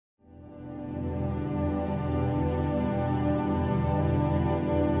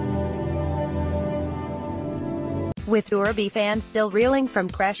With Derby fans still reeling from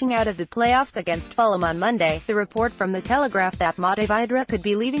crashing out of the playoffs against Fulham on Monday, the report from the Telegraph that Matej Vydra could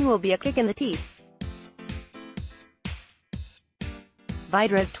be leaving will be a kick in the teeth.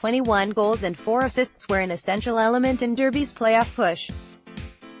 Vydra's 21 goals and 4 assists were an essential element in Derby's playoff push.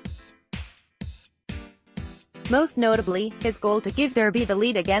 Most notably, his goal to give Derby the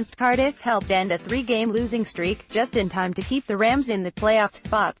lead against Cardiff helped end a 3-game losing streak, just in time to keep the Rams in the playoff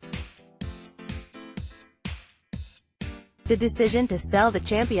spots. The decision to sell the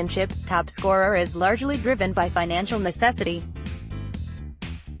championship's top scorer is largely driven by financial necessity.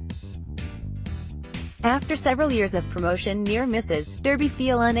 After several years of promotion near misses, Derby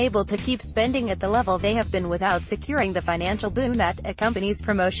feel unable to keep spending at the level they have been without securing the financial boon that accompanies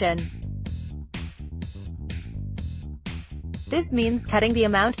promotion. This means cutting the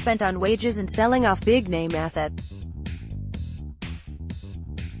amount spent on wages and selling off big-name assets.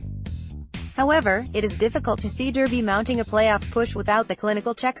 However, it is difficult to see Derby mounting a playoff push without the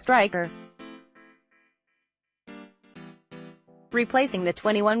clinical Czech striker. Replacing the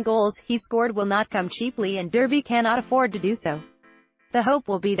 21 goals he scored will not come cheaply, and Derby cannot afford to do so. The hope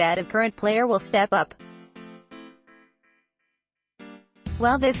will be that a current player will step up.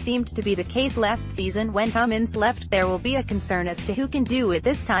 While this seemed to be the case last season when Tom Ince left, there will be a concern as to who can do it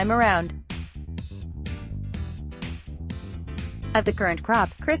this time around. Of the current crop,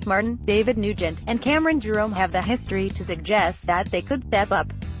 Chris Martin, David Nugent, and Cameron Jerome have the history to suggest that they could step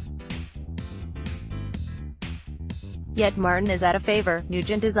up. Yet Martin is out of favor,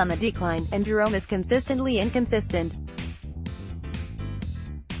 Nugent is on the decline, and Jerome is consistently inconsistent.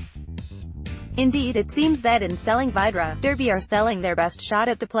 Indeed, it seems that in selling Vydra, Derby are selling their best shot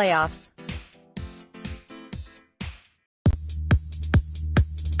at the playoffs.